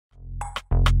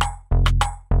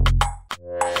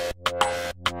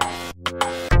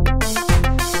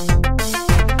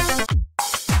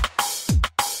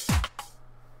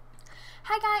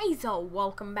So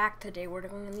welcome back. Today we're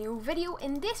doing a new video.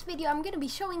 In this video I'm going to be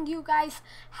showing you guys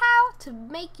how to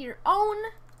make your own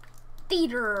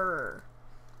theater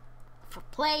for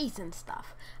plays and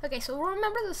stuff. Okay, so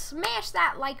remember to smash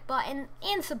that like button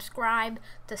and subscribe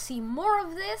to see more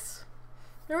of this.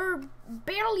 There are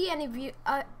barely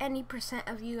any percent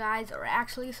of you guys are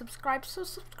actually subscribed, so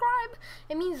subscribe.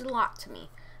 It means a lot to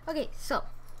me. Okay, so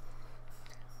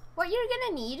what you're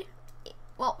gonna need,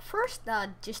 well, first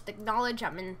just acknowledge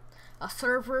I'm in a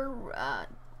server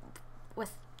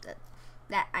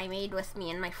that I made with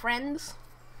me and my friends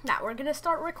that we're gonna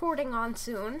start recording on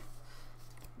soon.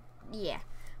 Yeah.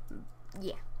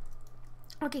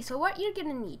 Okay, so what you're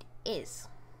gonna need is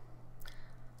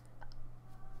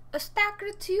a stack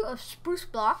or two of spruce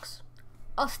blocks,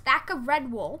 a stack of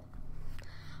red wool,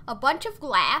 a bunch of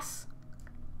glass,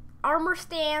 armor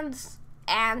stands,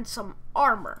 and some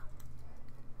armor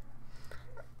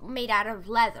made out of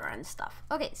leather and stuff.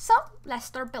 Okay, so let's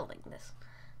start building this.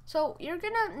 So you're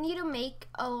gonna need to make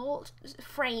a little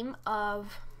frame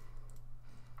of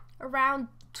around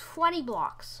 20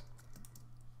 blocks.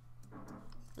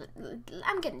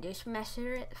 I'm gonna just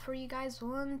measure it for you guys.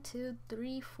 1, 2,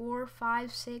 3, 4,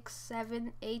 5, 6,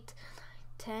 7, 8,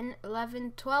 10,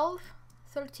 11, 12,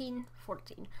 13,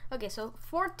 14. Okay, so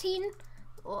 14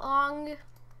 long.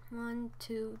 1,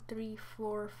 2, 3,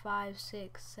 4, 5,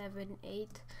 6, 7,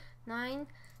 8, 9.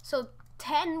 So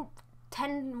 10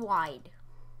 wide.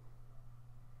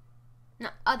 No,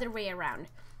 other way around.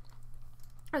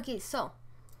 Okay, so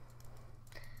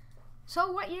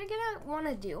what you're gonna want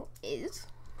to do is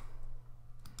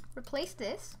replace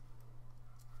this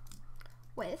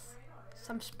with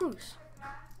some spruce.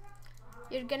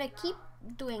 You're gonna keep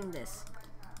doing this.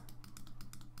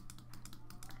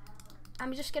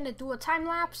 I'm just gonna do a time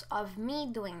lapse of me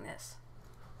doing this.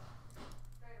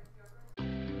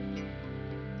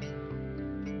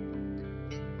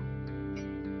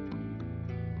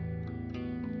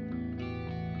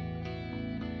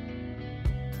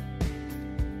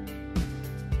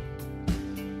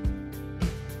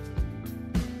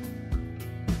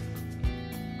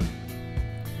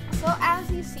 So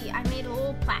as you see, I made a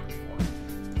little platform.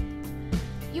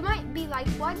 You might be like,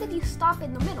 why did you stop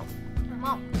in the middle?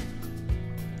 Well,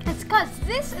 it's because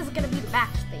this is going to be the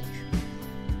backstage.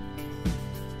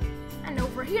 And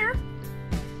over here,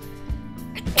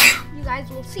 you guys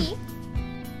will see,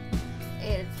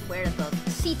 is where the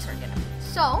seats are going to be.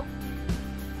 So,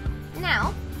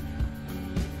 now,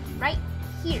 right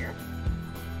here,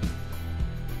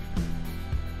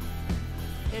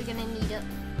 you're going to need to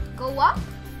go up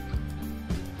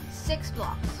 6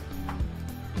 blocks,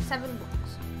 7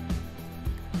 blocks.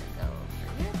 Go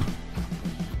over here.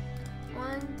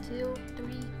 1, 2,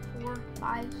 3, 4,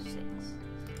 5, 6,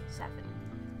 7.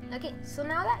 Okay, so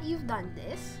now that you've done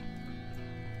this,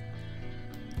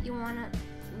 you want to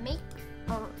make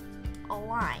a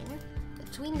line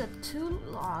between the 2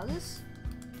 logs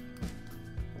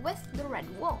with the red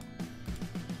wool.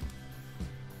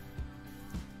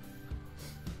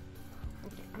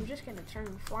 Okay, I'm just going to turn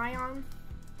the fly on.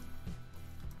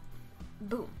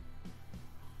 Boom.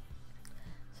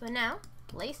 So now,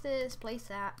 place this, place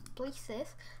that, place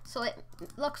this, so it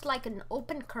looks like an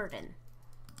open curtain.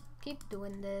 Keep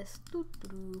doing this.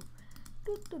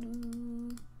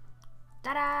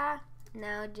 Ta-da!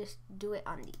 Now just do it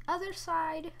on the other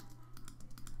side.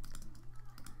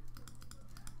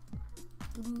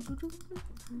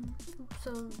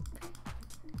 So,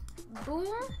 boom.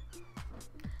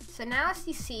 So now as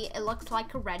you see, it looks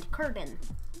like a red curtain.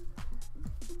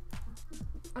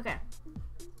 Okay.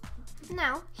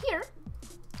 Now, here,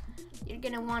 you're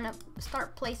gonna want to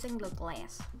start placing the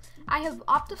glass. I have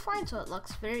Optifine, so it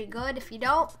looks very good. If you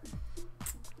don't,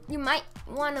 you might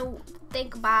want to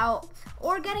think about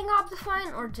or getting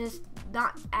Optifine or just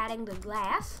not adding the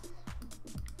glass.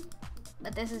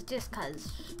 But this is just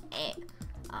because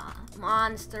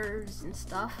monsters and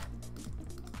stuff.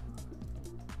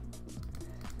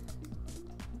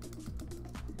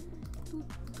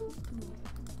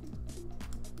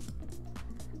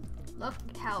 Look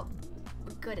how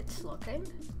good it's looking.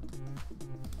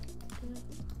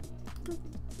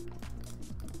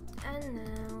 And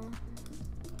now,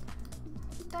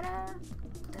 ta-da,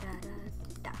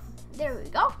 ta-da-da-da. There we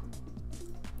go.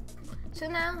 So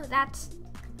now that's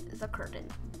the curtain.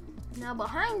 Now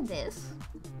behind this,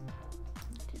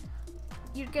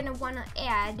 you're gonna want to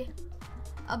add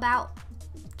about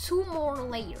 2 more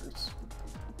layers.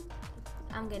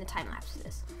 I'm gonna time lapse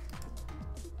this.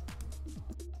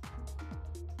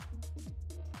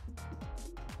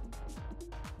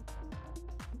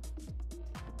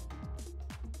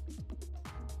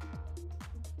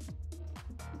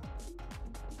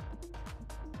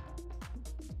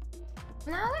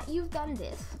 now that you've done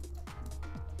this,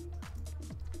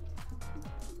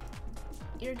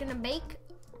 you're gonna make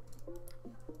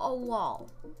a wall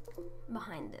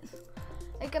behind this.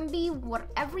 It can be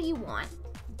whatever you want.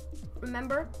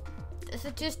 Remember, this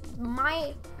is just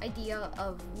my idea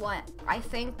of what I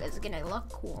think is gonna look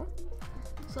cool.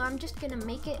 So I'm just gonna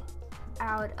make it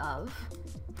out of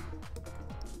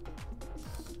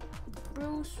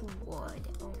spruce wood.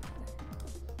 Oh.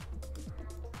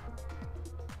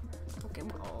 Okay,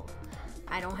 well,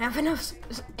 I don't have enough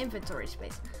inventory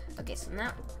space. Okay, so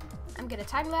now I'm gonna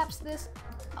time lapse this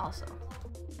also.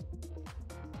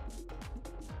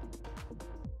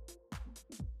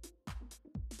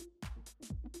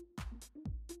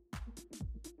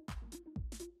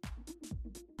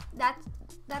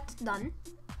 That's done.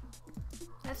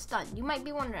 That's done. You might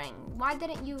be wondering, why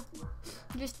didn't you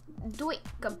just do it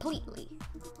completely?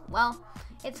 Well,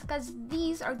 it's because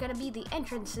these are gonna be the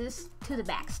entrances to the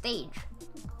backstage.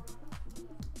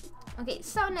 Okay,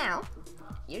 so now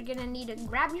you're gonna need to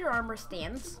grab your armor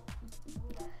stands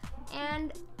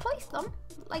and place them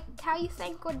like how you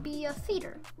think would be a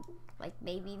theater. Like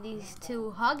maybe these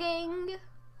two hugging.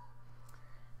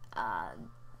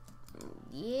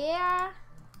 Yeah.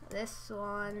 This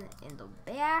one in the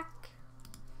back.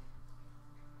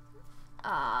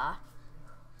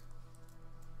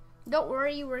 Don't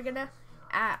worry, we're gonna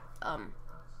add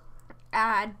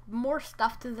more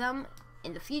stuff to them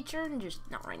in the future, just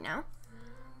not right now.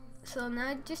 So now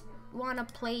I just want to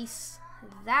place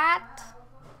that,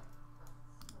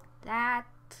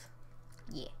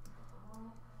 yeah.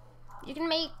 You can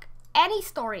make any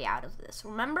story out of this.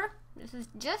 Remember, this is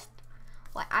just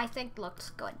what I think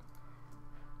looks good.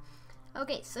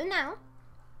 Okay, so now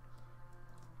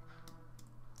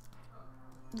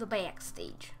the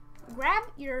backstage. Grab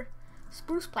your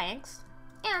spruce planks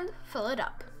and fill it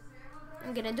up.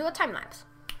 I'm gonna do a time lapse.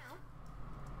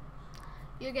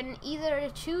 You're gonna either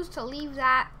choose to leave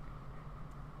that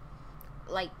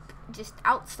like just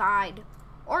outside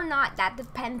or not. That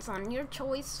depends on your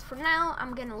choice. For now,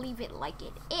 I'm gonna leave it like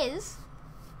it is.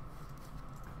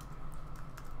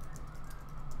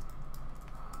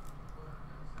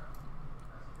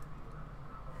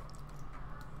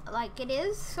 Like it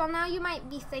is. So now you might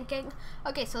be thinking,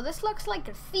 okay, so this looks like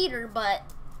a theater, but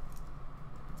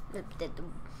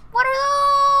what are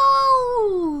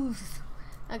those?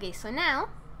 Okay, so now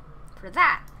for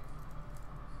that,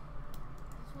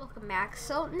 welcome back.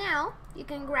 So now you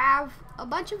can grab a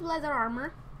bunch of leather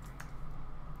armor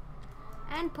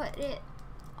and put it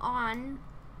on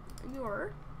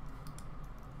your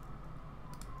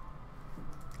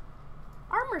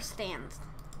armor stands.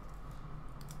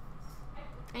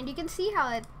 And you can see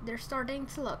how they're starting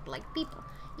to look like people.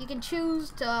 You can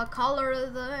choose to color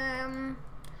them,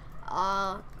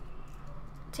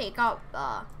 take out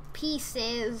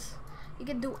pieces. You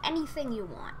can do anything you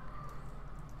want.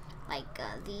 Like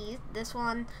this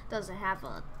one doesn't have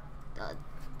a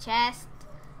chest.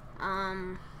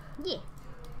 Yeah.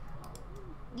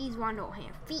 These one don't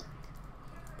have feet.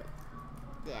 But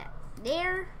that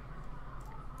there.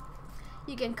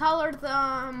 You can color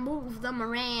them, move them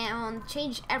around,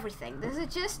 change everything. This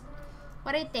is just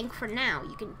what I think for now.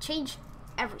 You can change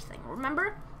everything.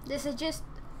 Remember, this is just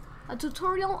a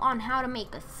tutorial on how to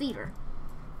make a theater.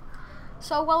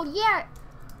 So, well, yeah.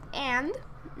 And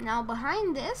now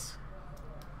behind this,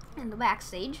 in the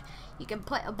backstage, you can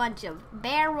put a bunch of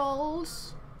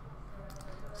barrels.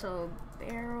 So,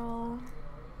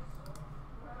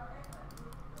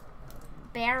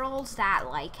 barrels that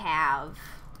like have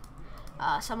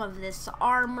some of this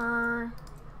armor.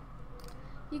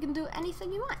 You can do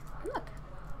anything you want. Look.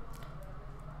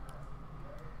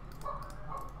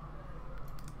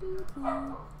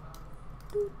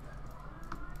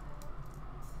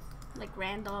 Like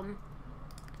random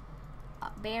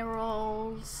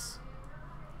barrels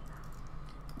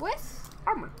with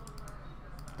armor.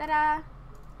 Ta-da!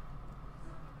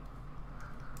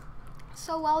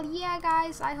 So, well, yeah,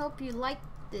 guys, I hope you liked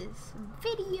this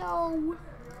video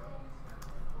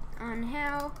on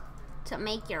how to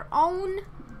make your own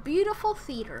beautiful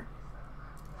theater.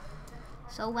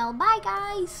 So, well, bye,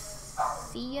 guys.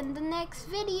 See you in the next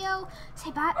video.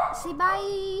 Say bye. Say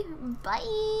bye. Bye.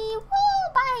 Woo,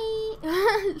 bye.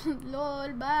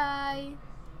 Lol, bye.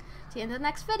 See you in the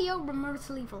next video. Remember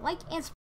to leave a like and subscribe.